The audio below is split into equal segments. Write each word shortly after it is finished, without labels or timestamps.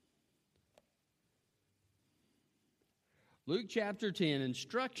Luke chapter 10,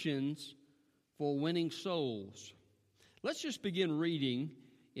 instructions for winning souls. Let's just begin reading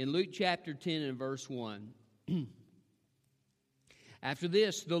in Luke chapter 10 and verse 1. After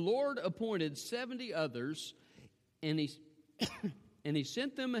this, the Lord appointed 70 others, and he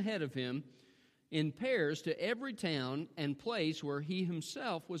sent them ahead of him in pairs to every town and place where he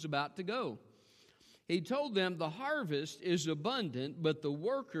himself was about to go. He told them, "The harvest is abundant, but the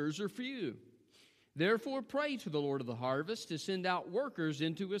workers are few. Therefore pray to the Lord of the harvest to send out workers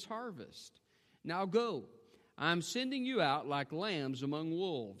into his harvest. Now go, I'm sending you out like lambs among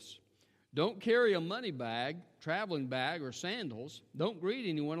wolves. Don't carry a money bag, traveling bag, or sandals. Don't greet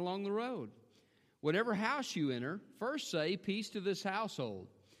anyone along the road. Whatever house you enter, first say, 'Peace to this household.'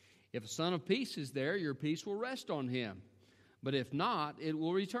 If a son of peace is there, your peace will rest on him. But if not, it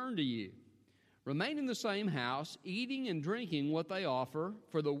will return to you. Remain in the same house, eating and drinking what they offer,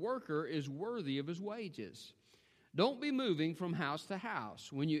 for the worker is worthy of his wages. Don't be moving from house to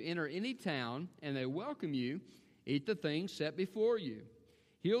house. When you enter any town and they welcome you, eat the things set before you.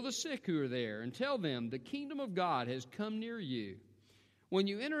 Heal the sick who are there and tell them the kingdom of God has come near you. When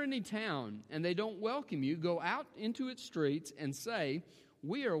you enter any town and they don't welcome you, go out into its streets and say,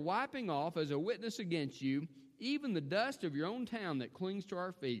 'We are wiping off as a witness against you even the dust of your own town that clings to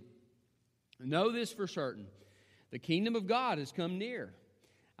our feet. Know this for certain, the kingdom of God has come near.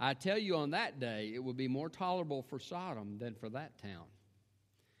 I tell you, on that day, it will be more tolerable for Sodom than for that town.'"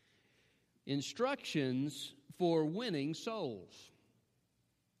 Instructions for winning souls.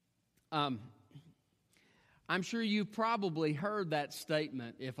 I'm sure you've probably heard that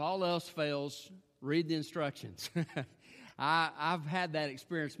statement, if all else fails, read the instructions. I've had that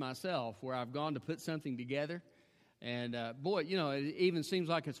experience myself where I've gone to put something together. And boy, it even seems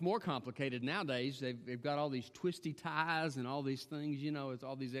like it's more complicated nowadays. They've got all these twisty ties and all these things, it's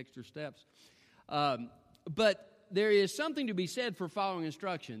all these extra steps. But there is something to be said for following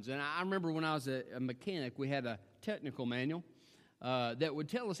instructions. And I remember when I was a mechanic, we had a technical manual that would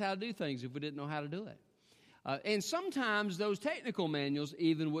tell us how to do things if we didn't know how to do it. And sometimes those technical manuals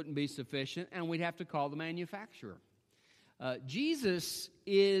even wouldn't be sufficient, and we'd have to call the manufacturer. Jesus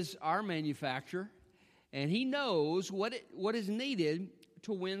is our manufacturer. And he knows what is needed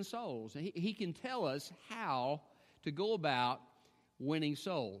to win souls. He can tell us how to go about winning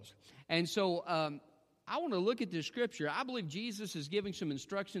souls. And so I want to look at this scripture. I believe Jesus is giving some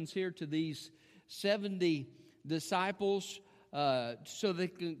instructions here to these 70 disciples so they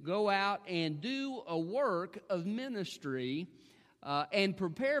can go out and do a work of ministry and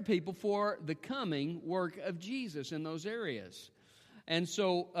prepare people for the coming work of Jesus in those areas. And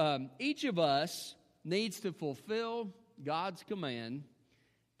so each of us needs to fulfill God's command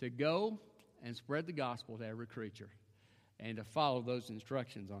to go and spread the gospel to every creature and to follow those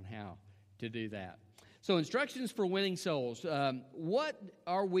instructions on how to do that. So instructions for winning souls. What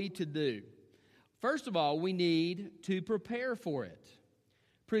are we to do? First of all, we need to prepare for it.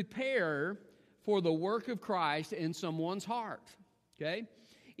 Prepare for the work of Christ in someone's heart. Okay?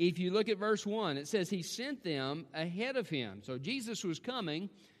 If you look at verse 1, it says he sent them ahead of him. So Jesus was coming,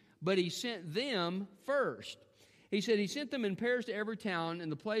 but he sent them first. He said he sent them in pairs to every town in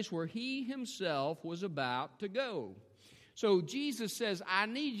the place where he himself was about to go. So Jesus says, I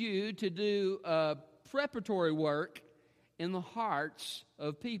need you to do preparatory work in the hearts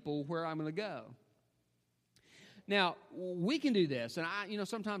of people where I'm going to go. Now, we can do this, and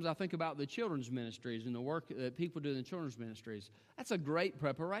sometimes I think about the children's ministries and the work that people do in the children's ministries. That's a great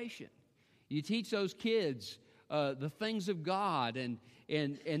preparation. You teach those kids the things of God, and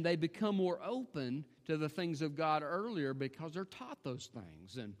they become more open to the things of God earlier because they're taught those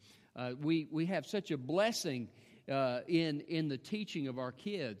things. And we have such a blessing in the teaching of our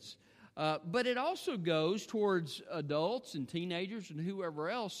kids. But it also goes towards adults and teenagers and whoever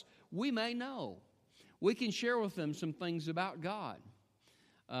else we may know. We can share with them some things about God.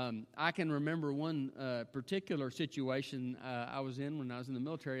 I can remember one particular situation I was in when I was in the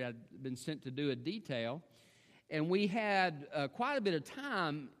military. I'd been sent to do a detail. And we had quite a bit of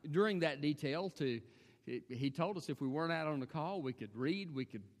time during that detail he told us if we weren't out on the call, we could read, we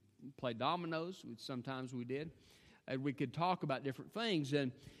could play dominoes, which sometimes we did, and we could talk about different things.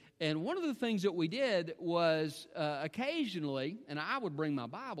 And one of the things that we did was occasionally, and I would bring my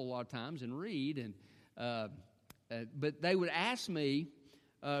Bible a lot of times and read, but they would ask me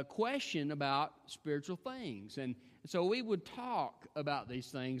a question about spiritual things. And so we would talk about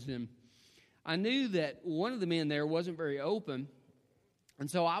these things, and I knew that one of the men there wasn't very open, and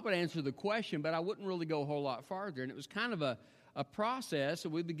so I would answer the question, but I wouldn't really go a whole lot farther. And it was kind of a process,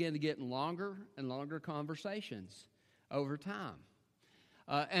 and we began to get in longer and longer conversations over time.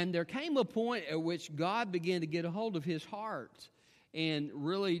 And there came a point at which God began to get a hold of his heart and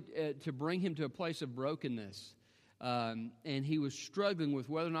really to bring him to a place of brokenness. And he was struggling with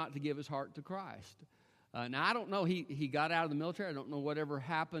whether or not to give his heart to Christ. Now, I don't know. He got out of the military. I don't know whatever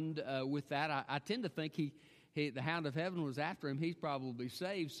happened with that. I tend to think the Hound of Heaven was after him. He's probably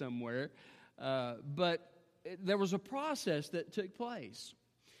saved somewhere. But there was a process that took place.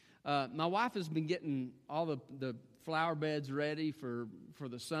 My wife has been getting all the flower beds ready for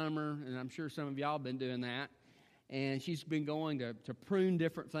the summer, and I'm sure some of y'all have been doing that. And she's been going to prune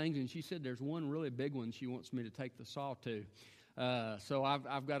different things, and she said there's one really big one she wants me to take the saw to. So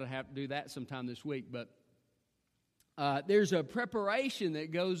I've got to have to do that sometime this week. But there's a preparation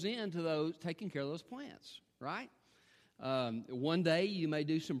that goes into taking care of those plants, right? One day you may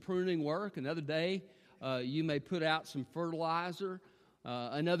do some pruning work. Another day you may put out some fertilizer.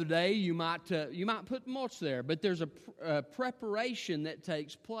 Another day you might put mulch there. But there's a preparation that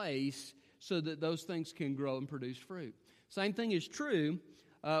takes place so that those things can grow and produce fruit. Same thing is true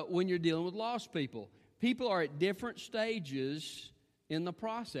when you're dealing with lost people. People are at different stages in the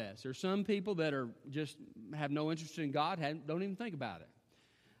process. There's some people that are just have no interest in God, don't even think about it.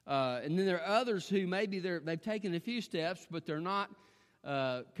 And then there are others who maybe they've taken a few steps, but they're not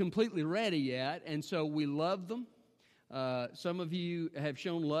completely ready yet, and so we love them. Some of you have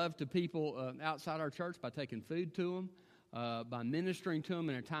shown love to people outside our church by taking food to them, by ministering to them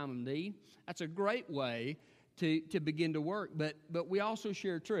in a time of need. That's a great way to begin to work, but we also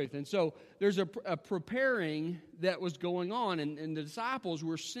share truth. And so there's a preparing that was going on, and the disciples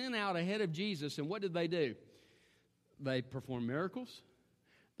were sent out ahead of Jesus, and what did they do? They performed miracles.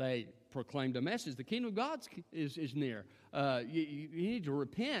 They proclaimed a message. The kingdom of God is near. You need to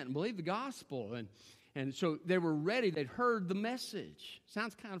repent and believe the gospel. And so they were ready. They'd heard the message.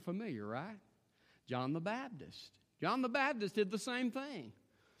 Sounds kind of familiar, right? John the Baptist. John the Baptist did the same thing.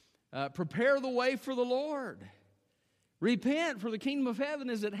 Prepare the way for the Lord. Repent, for the kingdom of heaven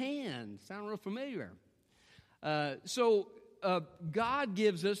is at hand. Sound real familiar. So God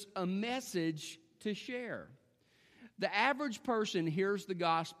gives us a message to share. The average person hears the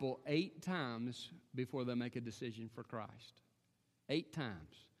gospel 8 times before they make a decision for Christ. 8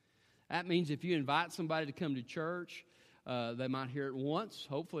 times. That means if you invite somebody to come to church, they might hear it once.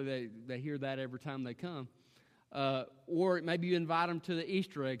 Hopefully they hear that every time they come. Or maybe you invite them to the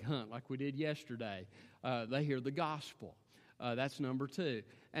Easter egg hunt like we did yesterday. They hear the gospel. That's number 2.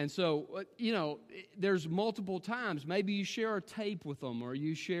 And so, there's multiple times. Maybe you share a tape with them, or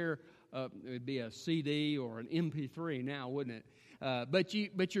you share, it'd be a CD or an MP3 now, wouldn't it?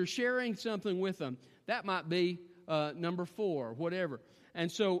 But you're sharing something with them. That might be number 4, whatever. And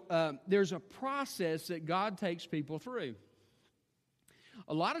so there's a process that God takes people through.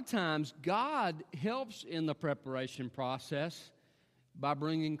 A lot of times, God helps in the preparation process by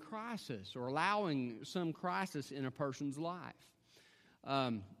bringing crisis or allowing some crisis in a person's life.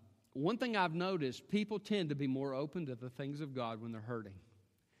 One thing I've noticed, people tend to be more open to the things of God when they're hurting.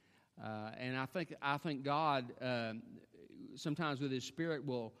 And I think God, sometimes with His Spirit,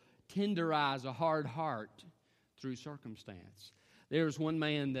 will tenderize a hard heart through circumstance. There was one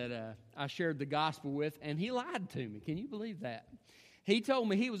man that I shared the gospel with, and he lied to me. Can you believe that? He told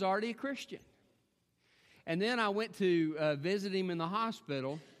me he was already a Christian. And then I went to visit him in the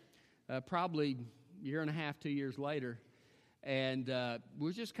hospital, probably a year and a half, 2 years later, and we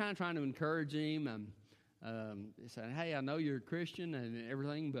were just kind of trying to encourage him. Saying, hey, I know you're a Christian and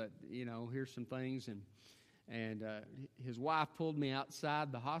everything, but, here's some things. And his wife pulled me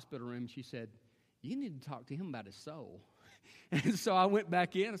outside the hospital room. She said, you need to talk to him about his soul. And so I went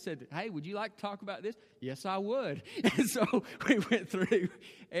back in and said, hey, would you like to talk about this? Yes, I would. And so we went through,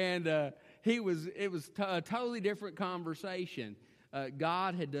 and it was a totally different conversation.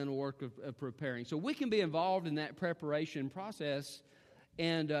 God had done a work of preparing. So we can be involved in that preparation process,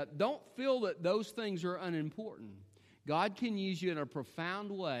 and don't feel that those things are unimportant. God can use you in a profound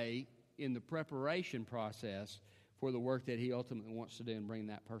way in the preparation process for the work that He ultimately wants to do and bring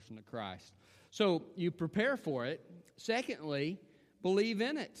that person to Christ. So you prepare for it. Secondly, believe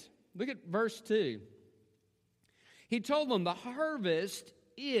in it. Look at verse 2. He told them, the harvest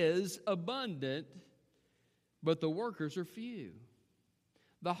is abundant, but the workers are few.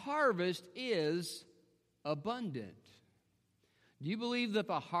 The harvest is abundant. Do you believe that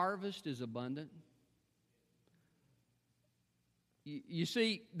the harvest is abundant? You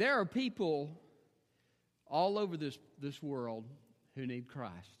see, there are people all over this world who need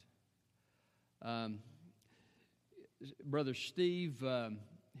Christ. Brother Steve,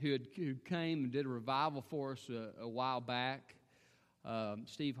 who came and did a revival for us a while back,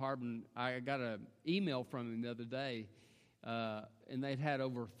 Steve Harbin, I got an email from him the other day, and they'd had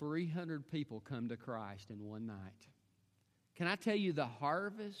over 300 people come to Christ in one night. Can I tell you, the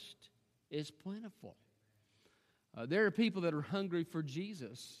harvest is plentiful. There are people that are hungry for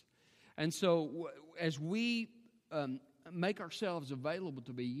Jesus. And so as we make ourselves available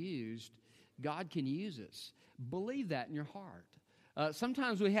to be used, God can use us. Believe that in your heart.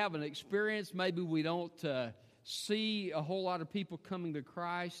 Sometimes we have an experience, maybe we don't see a whole lot of people coming to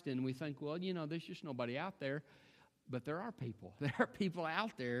Christ, and we think, well, there's just nobody out there. But there are people. There are people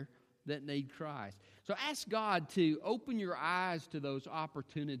out there that need Christ. So ask God to open your eyes to those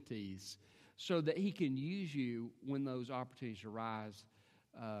opportunities so that He can use you when those opportunities arise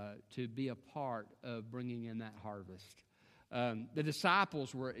to be a part of bringing in that harvest. The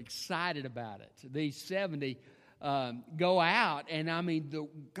disciples were excited about it. These 70 go out, and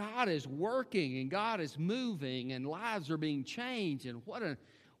God is working, and God is moving, and lives are being changed, and what an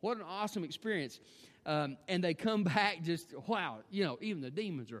awesome experience. And they come back just, wow, even the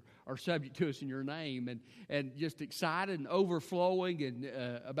demons are subject to us in your name, and just excited and overflowing and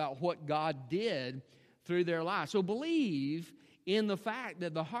about what God did through their lives. So believe in the fact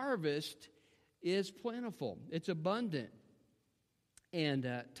that the harvest is plentiful. It's abundant. And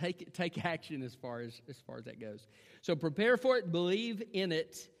take action as far as that goes. So prepare for it, believe in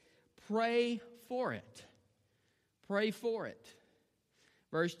it, pray for it. Pray for it.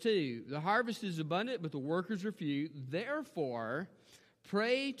 Verse 2, the harvest is abundant, but the workers are few. Therefore,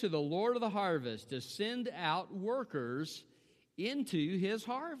 pray to the Lord of the harvest to send out workers into His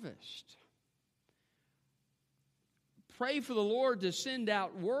harvest. Pray for the Lord to send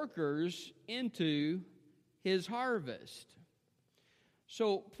out workers into His harvest.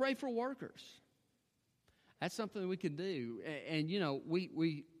 So pray for workers. That's something we can do. And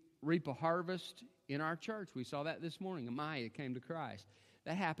we reap a harvest in our church. We saw that this morning. Amaya came to Christ.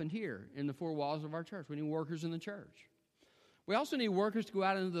 That happened here in the four walls of our church. We need workers in the church. We also need workers to go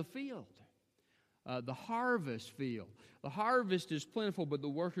out into the field, the harvest field. The harvest is plentiful, but the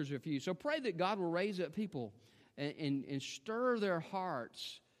workers are few. So pray that God will raise up people and stir their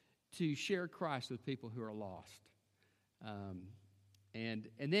hearts to share Christ with people who are lost. And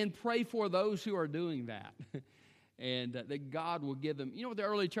then pray for those who are doing that. And that God will give them. You know what the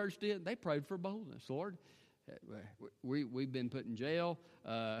early church did? They prayed for boldness. Lord, we've been put in jail.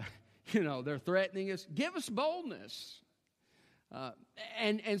 They're threatening us. Give us boldness.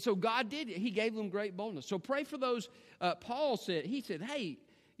 And so God did it. He gave them great boldness. So pray for those. Paul said, hey,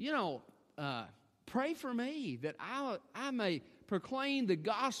 pray for me that I may proclaim the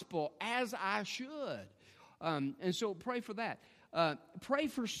gospel as I should. And so pray for that. Pray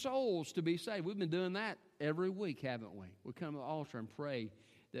for souls to be saved. We've been doing that every week, haven't we? We come to the altar and pray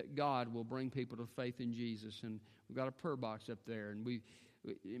that God will bring people to faith in Jesus. And we've got a prayer box up there. And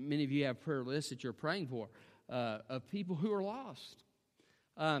many of you have prayer lists that you're praying for of people who are lost.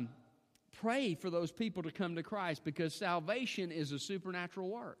 Pray for those people to come to Christ, because salvation is a supernatural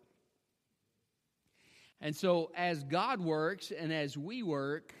work. And so as God works and as we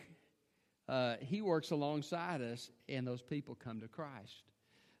work, He works alongside us, and those people come to Christ.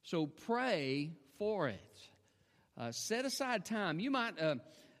 So pray for it. Set aside time. You might,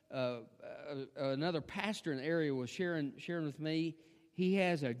 another pastor in the area was sharing with me, he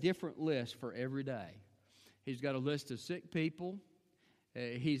has a different list for every day. He's got a list of sick people.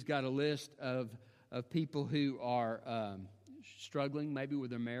 He's got a list of people who are struggling maybe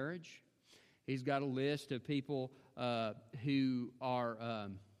with their marriage. He's got a list of people who are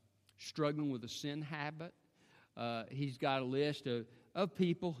struggling with a sin habit. He's got a list of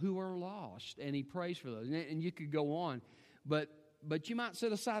people who are lost, and he prays for those. And you could go on, but you might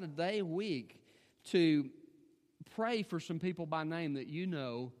set aside a day a week to pray for some people by name that you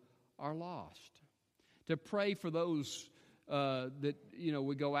know are lost. To pray for those that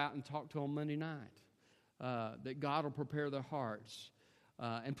we go out and talk to on Monday night. That God will prepare their hearts,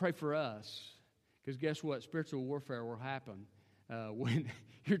 and pray for us, because guess what? Spiritual warfare will happen when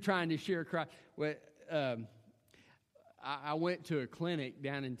you're trying to share Christ. Well, I went to a clinic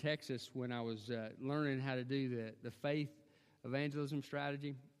down in Texas when I was learning how to do the faith evangelism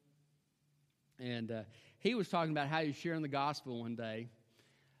strategy. And he was talking about how he was sharing the gospel one day.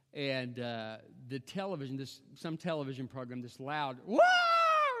 And the television, some television program, this loud "Wah!"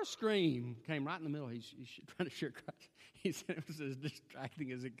 scream came right in the middle. He's trying to share Christ. He said it was as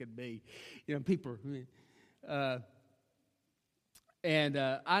distracting as it could be. People. And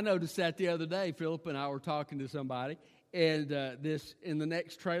I noticed that the other day. Philip and I were talking to somebody, and in the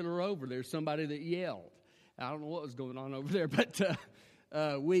next trailer over, there's somebody that yelled. I don't know what was going on over there, but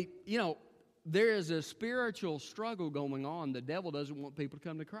there is a spiritual struggle going on. The devil doesn't want people to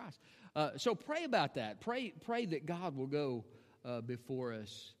come to Christ. So pray about that. Pray that God will go before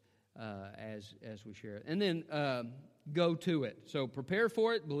us as we share it. And then go to it. So prepare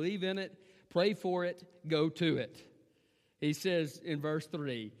for it, believe in it, pray for it, go to it. He says in verse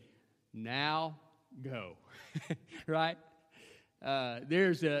 3, now go. Right?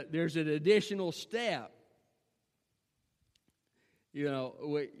 There's an additional step. You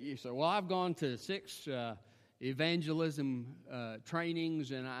know, you say, well, I've gone to 6 evangelism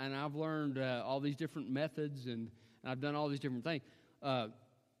trainings, and I've learned all these different methods, and I've done all these different things.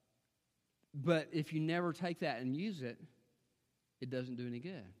 But if you never take that and use it, it doesn't do any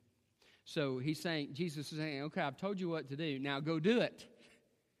good. So Jesus is saying, okay, I've told you what to do. Now go do it.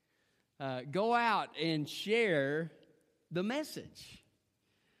 Go out and share the message.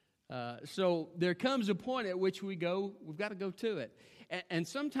 So there comes a point at which we've got to go to it. And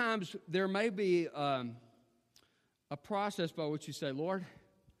sometimes there may be a process by which you say, Lord,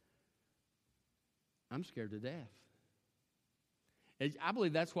 I'm scared to death. I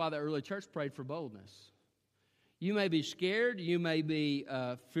believe that's why the early church prayed for boldness. You may be scared. You may be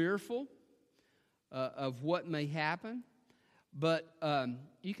fearful of what may happen. But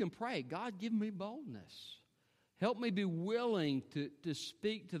you can pray, God, give me boldness. Help me be willing to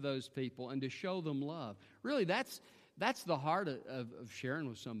speak to those people and to show them love. Really, that's the heart of sharing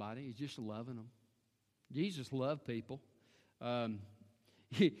with somebody, is just loving them. Jesus loved people.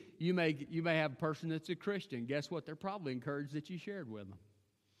 You may have a person that's a Christian. Guess what? They're probably encouraged that you shared with them.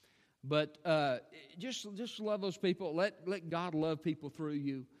 But just love those people. Let God love people through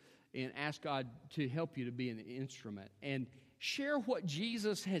you, and ask God to help you to be an instrument. And share what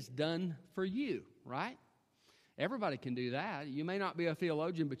Jesus has done for you, right? Everybody can do that. You may not be a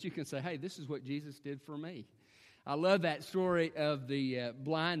theologian, but you can say, hey, this is what Jesus did for me. I love that story of the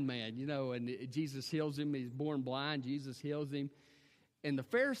blind man, and Jesus heals him. He's born blind. Jesus heals him. And the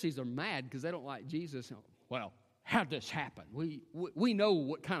Pharisees are mad because they don't like Jesus. Well, how'd this happen? We know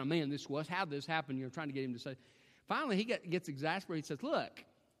what kind of man this was. How'd this happen? You're trying to get him to say. Finally, he gets exasperated. He says, look,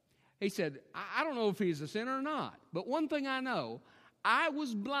 he said, I don't know if he's a sinner or not, but one thing I know, I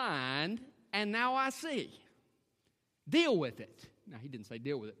was blind and now I see. Deal with it. Now, he didn't say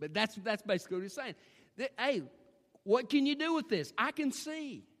deal with it, but that's basically what he's saying. Hey, what can you do with this? I can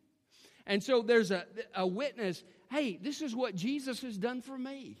see. And so there's a witness, hey, this is what Jesus has done for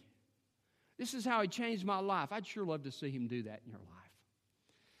me. This is how he changed my life. I'd sure love to see him do that in your life.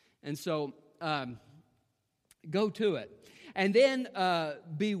 And so go to it. And then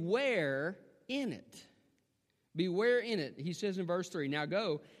beware in it. Beware in it. He says in verse 3, now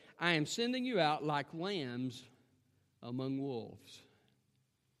go, I am sending you out like lambs among wolves.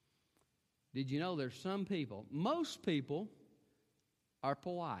 Did you know there's some people, most people are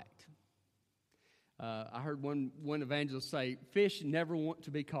polite. I heard one evangelist say, fish never want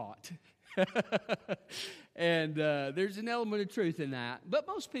to be caught. And there's an element of truth in that. But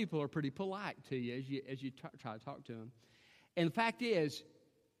most people are pretty polite to you as you try to talk to them. And the fact is,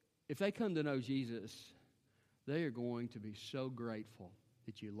 if they come to know Jesus, they are going to be so grateful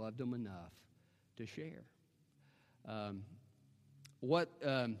that you loved them enough to share. I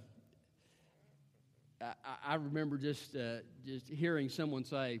remember just hearing someone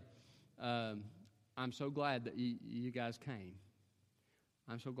say, I'm so glad that you guys came.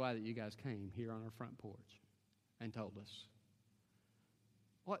 I'm so glad that you guys came here on our front porch and told us.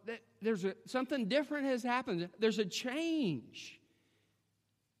 Something different has happened. There's a change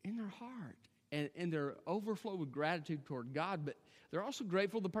in their heart. And they're overflow with gratitude toward God, but they're also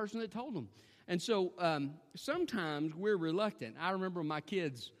grateful to the person that told them. And so sometimes we're reluctant. I remember when my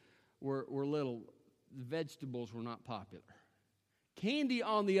kids were little, the vegetables were not popular. Candy,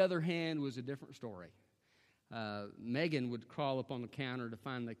 on the other hand, was a different story. Megan would crawl up on the counter to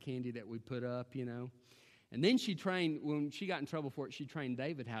find the candy that we put up, And then when she got in trouble for it, she trained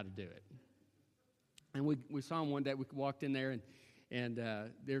David how to do it. And we saw him one day. We walked in there, and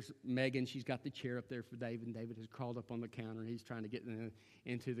there's Megan. She's got the chair up there for David, and David has crawled up on the counter, and he's trying to get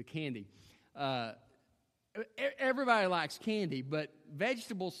into the candy. Everybody likes candy, but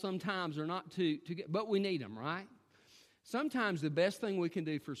vegetables sometimes are not too good, but we need them, right? Sometimes the best thing we can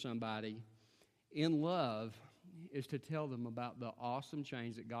do for somebody in love is to tell them about the awesome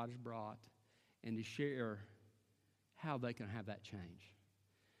change that God has brought and to share how they can have that change.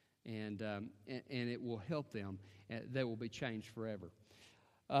 And it will help them. They will be changed forever.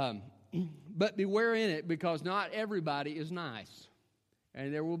 But beware in it, because not everybody is nice.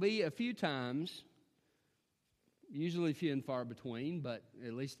 And there will be a few times, usually few and far between, but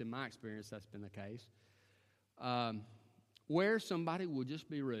at least in my experience that's been the case, where somebody will just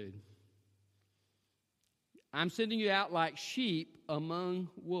be rude. I'm sending you out like sheep among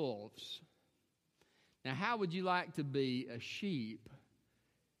wolves. Now, how would you like to be a sheep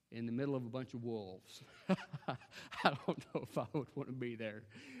in the middle of a bunch of wolves? I don't know if I would want to be there.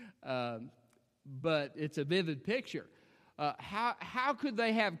 But it's a vivid picture. How could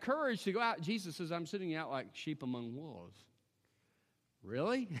they have courage to go out? Jesus says, I'm sending you out like sheep among wolves.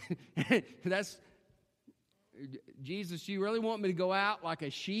 Really? That's Jesus, you really want me to go out like a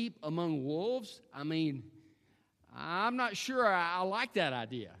sheep among wolves? I mean, I'm not sure I like that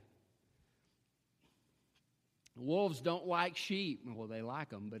idea. Wolves don't like sheep. Well, they like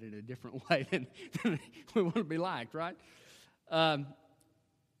them, but in a different way than we want to be liked, right?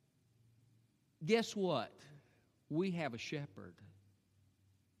 Guess what? We have a shepherd.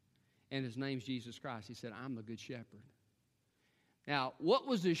 And his name's Jesus Christ. He said, I'm the good shepherd. Now, what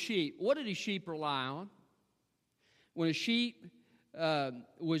was a sheep? What did a sheep rely on? When a sheep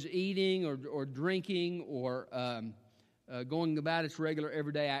was eating or drinking or going about its regular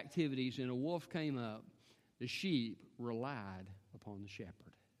everyday activities and a wolf came up, the sheep relied upon the shepherd.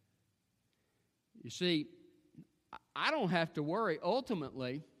 You see, I don't have to worry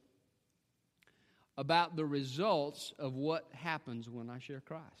ultimately about the results of what happens when I share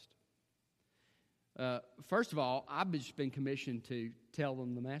Christ. First of all, I've just been commissioned to tell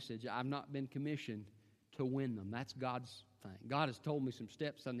them the message. I've not been commissioned to win them. That's God's thing. God has told me some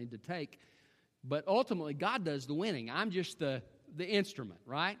steps I need to take, but ultimately God does the winning. I'm just the instrument,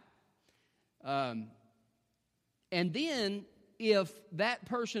 right? And then if that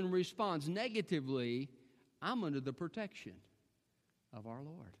person responds negatively, I'm under the protection of our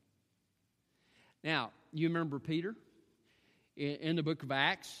Lord. Now, you remember Peter? In the book of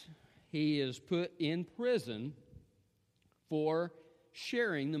Acts, he is put in prison for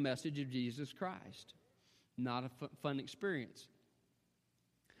sharing the message of Jesus Christ. Not a fun experience.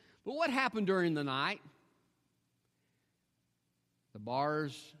 But what happened during the night? The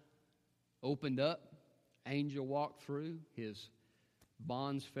bars opened up. Angel walked through. His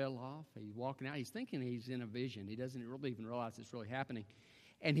bonds fell off. He's walking out. He's thinking he's in a vision. He doesn't really even realize it's really happening.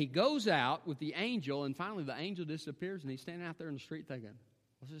 And he goes out with the angel, and finally the angel disappears, and he's standing out there in the street thinking,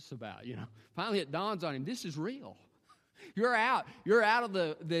 what's this about? You know, finally it dawns on him, this is real. You're out. You're out of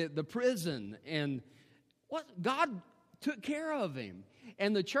the prison. And what God took care of him.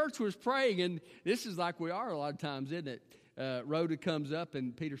 And the church was praying, and this is like we are a lot of times, isn't it? Rhoda comes up,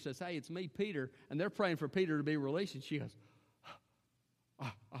 and Peter says, hey, it's me, Peter. And they're praying for Peter to be released. And she goes,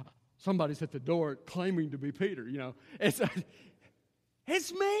 somebody's at the door claiming to be Peter, you know.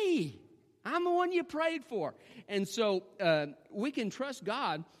 It's me. I'm the one you prayed for. And so we can trust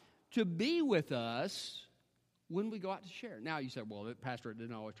God to be with us when we go out to share. Now you say, well, Pastor, it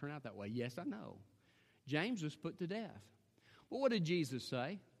didn't always turn out that way. Yes, I know. James was put to death. Well, what did Jesus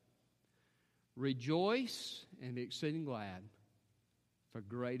say? Rejoice and be exceeding glad, for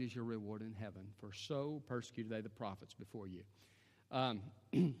great is your reward in heaven, for so persecuted they the prophets before you.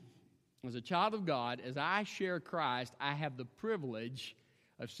 As a child of God, as I share Christ, I have the privilege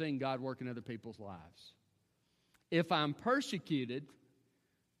of seeing God work in other people's lives. If I'm persecuted,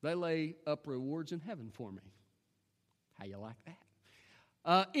 they lay up rewards in heaven for me. How you like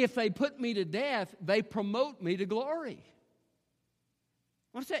that? If they put me to death, they promote me to glory.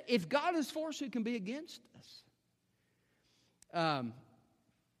 What's that? If God is for us, who can be against us?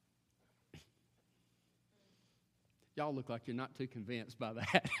 Y'all look like you're not too convinced by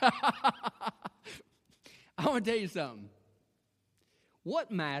that. I want to tell you something.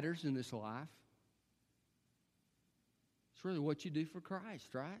 What matters in this life? It's really what you do for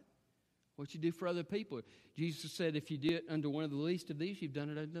Christ, right? What you do for other people. Jesus said, if you do it unto one of the least of these, you've done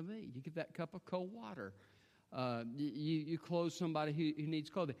it unto me. You give that cup of cold water. You clothe somebody who needs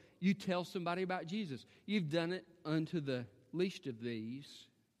clothing. You tell somebody about Jesus. You've done it unto the least of these.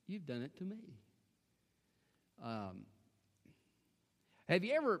 You've done it to me. Have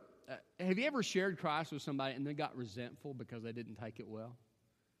you ever shared Christ with somebody and they got resentful because they didn't take it well?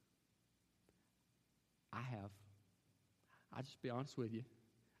 I have. I'll just be honest with you.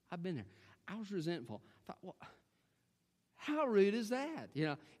 I've been there. I was resentful. I thought, well, how rude is that? You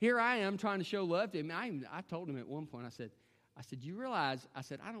know, here I am trying to show love to him. I told him at one point, I said, you realize,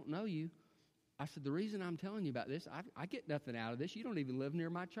 I don't know you. I said, the reason I'm telling you about this, I get nothing out of this. You don't even live near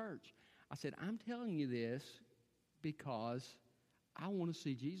my church. I said, I'm telling you this because I want to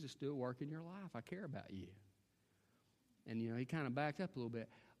see Jesus do a work in your life. I care about you. And, you know, he kind of backed up a little bit.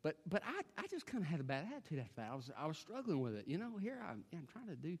 But I just kind of had a bad attitude after that. I was struggling with it. You know, here I'm trying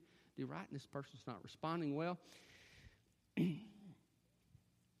to do right, and this person's not responding well.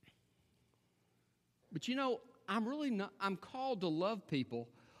 But, you know, I'm called to love people,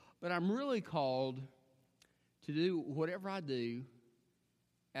 but I'm really called to do whatever I do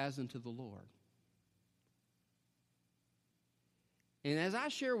as unto the Lord. And as I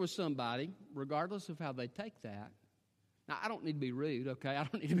share with somebody, regardless of how they take that, now I don't need to be rude, okay? I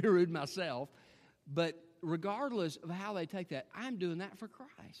don't need to be rude myself, but regardless of how they take that, I'm doing that for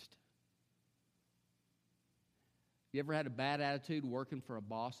Christ. You ever had a bad attitude working for a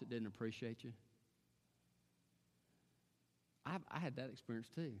boss that didn't appreciate you? I had that experience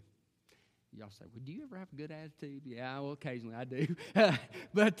too. Y'all say, well, do you ever have a good attitude? Yeah, well, occasionally I do.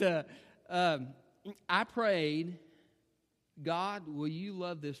 But I prayed, God, will you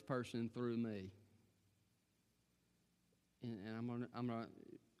love this person through me? And I'm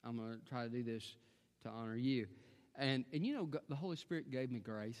gonna try to do this to honor you. And you know, the Holy Spirit gave me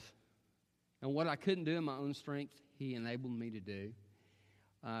grace. And what I couldn't do in my own strength, He enabled me to do.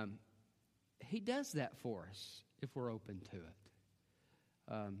 He does that for us if we're open to it.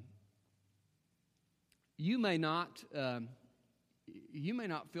 You may not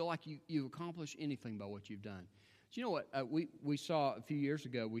feel like you've accomplished anything by what you've done. Do you know what we saw a few years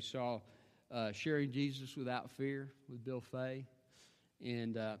ago? We saw Sharing Jesus Without Fear with Bill Fay,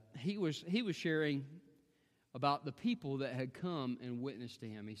 and he was sharing about the people that had come and witnessed to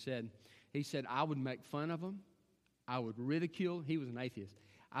him. He said, I would make fun of them. I would ridicule. He was an atheist.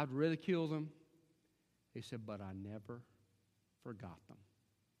 I would ridicule them. He said, but I never forgot them.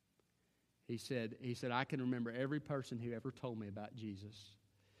 He said, I can remember every person who ever told me about Jesus.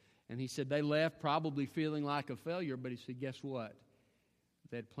 And he said, they left probably feeling like a failure, but he said, guess what?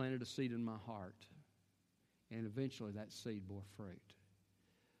 They had planted a seed in my heart. And eventually that seed bore fruit.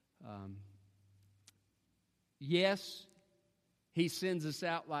 Yes, He sends us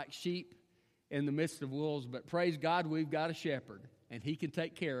out like sheep in the midst of wolves, but praise God, we've got a shepherd, and He can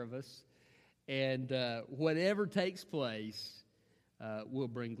take care of us. And whatever takes place will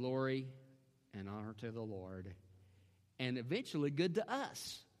bring glory and honor to the Lord, and eventually good to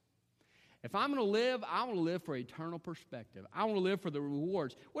us. If I'm going to live, I want to live for eternal perspective. I want to live for the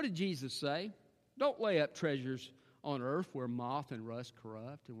rewards. What did Jesus say? Don't lay up treasures on earth where moth and rust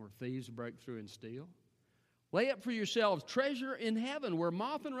corrupt and where thieves break through and steal. Lay up for yourselves treasure in heaven where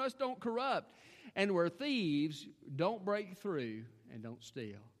moth and rust don't corrupt and where thieves don't break through and don't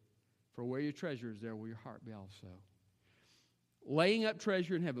steal. For where your treasure is, there will your heart be also. Laying up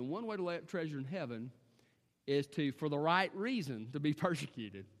treasure in heaven. One way to lay up treasure in heaven is for the right reason, to be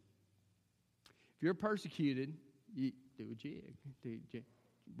persecuted. If you're persecuted, you do a jig.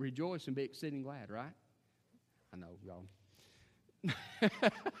 Rejoice and be exceeding glad, right? I know, y'all.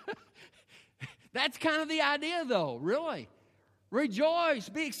 That's kind of the idea, though, really. Rejoice,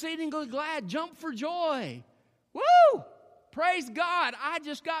 be exceedingly glad, jump for joy. Woo! Praise God, I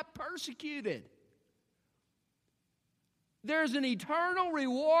just got persecuted. There's an eternal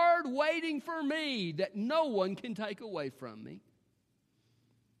reward waiting for me that no one can take away from me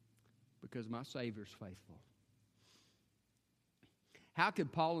because my Savior's faithful. How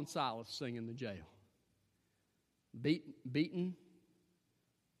could Paul and Silas sing in the jail? Beaten,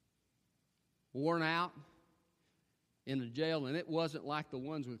 worn out in the jail, and it wasn't like the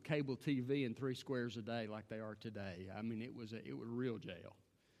ones with cable TV and 3 squares a day like they are today. I mean, it was a real jail.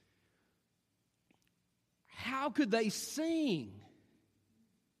 How could they sing?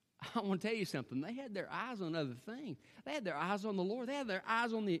 I want to tell you something. They had their eyes on other things. They had their eyes on the Lord. They had their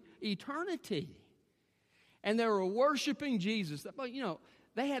eyes on the eternity. And they were worshiping Jesus. But, you know,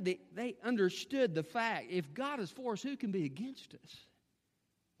 they understood the fact, if God is for us, who can be against us?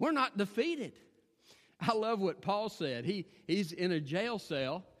 We're not defeated. I love what Paul said. He's in a jail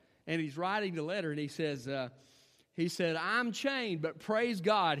cell, and he's writing the letter, and he said, I'm chained, but praise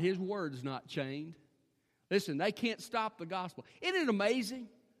God, His word's not chained. Listen, they can't stop the gospel. Isn't it amazing?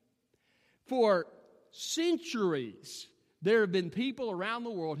 For centuries, there have been people around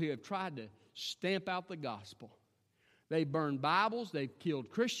the world who have tried to stamp out the gospel. They've burned Bibles. They've killed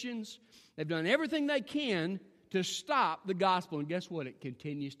Christians. They've done everything they can to stop the gospel. And guess what? It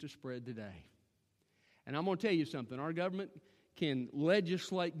continues to spread today. And I'm going to tell you something. Our government can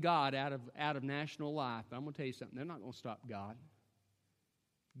legislate God out of national life. But I'm going to tell you something. They're not going to stop God.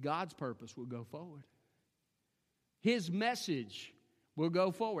 God's purpose will go forward. His message will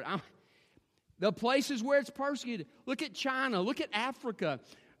go forward. The places where it's persecuted. Look at China. Look at Africa.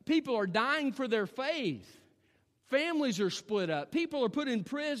 People are dying for their faith. Families are split up. People are put in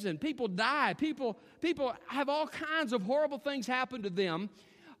prison. People die. People have all kinds of horrible things happen to them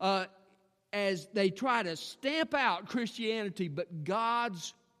as they try to stamp out Christianity. But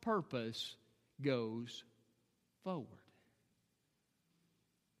God's purpose goes forward.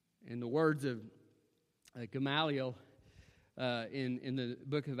 In the words of Gamaliel in the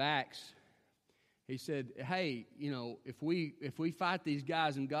book of Acts, He said, hey, if we fight these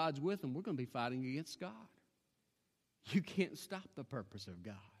guys and God's with them, we're going to be fighting against God. You can't stop the purpose of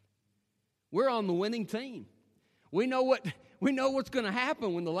God. We're on the winning team. We know what's going to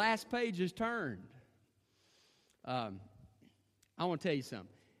happen when the last page is turned. I want to tell you something.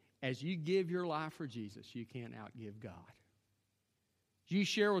 As you give your life for Jesus, you can't outgive God. As you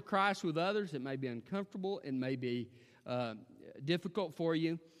share with Christ with others, it may be uncomfortable, it may be difficult for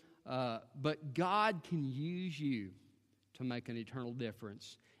you, but God can use you to make an eternal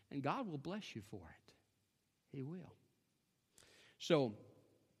difference, and God will bless you for it. He will. So,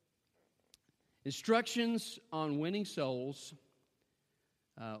 instructions on winning souls.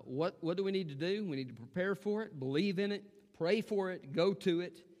 What do we need to do? We need to prepare for it, believe in it, pray for it, go to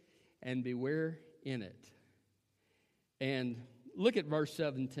it, and beware in it. And look at verse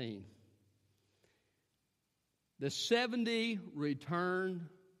 17. The 70 returned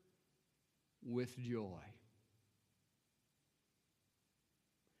with joy.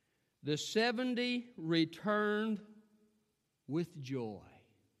 The 70 returned with joy.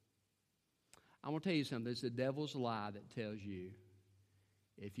 I want to tell you something. It's the devil's lie that tells you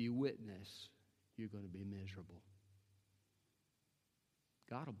if you witness, you're going to be miserable.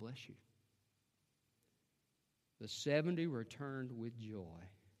 God will bless you. The 70 returned with joy.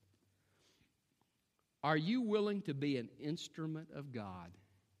 Are you willing to be an instrument of God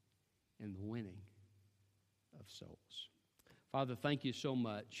in the winning of souls? Father, thank you so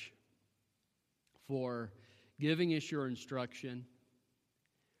much for giving us your instruction.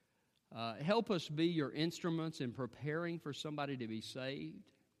 Help us be your instruments in preparing for somebody to be saved.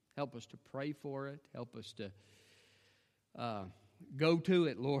 Help us to pray for it. Help us to go to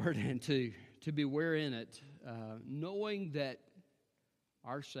it, Lord, and to beware in it, knowing that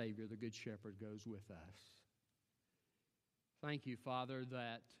our Savior, the Good Shepherd, goes with us. Thank you, Father,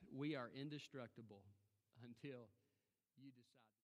 that we are indestructible until